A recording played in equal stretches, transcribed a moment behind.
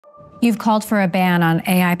You've called for a ban on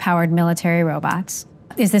AI-powered military robots.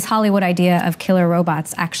 Is this Hollywood idea of killer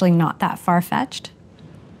robots actually not that far-fetched?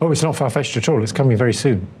 Oh, it's not far-fetched at all. It's coming very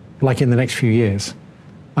soon, like in the next few years.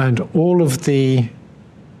 And all of the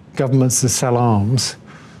governments that sell arms,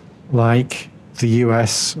 like the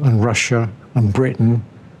US and Russia and Britain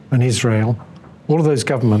and Israel, all of those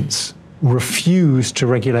governments refuse to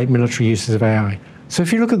regulate military uses of AI. So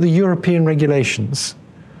if you look at the European regulations,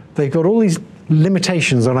 they've got all these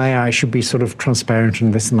limitations on AI. It should be sort of transparent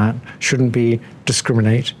and this and that, shouldn't be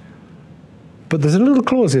discriminate. But there's a little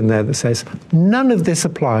clause in there that says none of this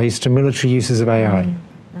applies to military uses of AI.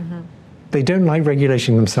 Mm-hmm. They don't like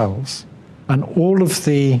regulating themselves. And all of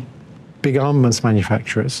the big armaments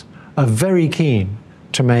manufacturers are very keen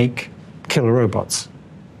to make killer robots.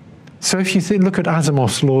 So if you look at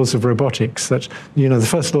Asimov's laws of robotics, that the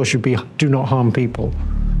first law should be do not harm people.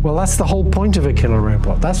 Well, that's the whole point of a killer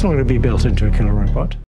robot. That's not going to be built into a killer robot.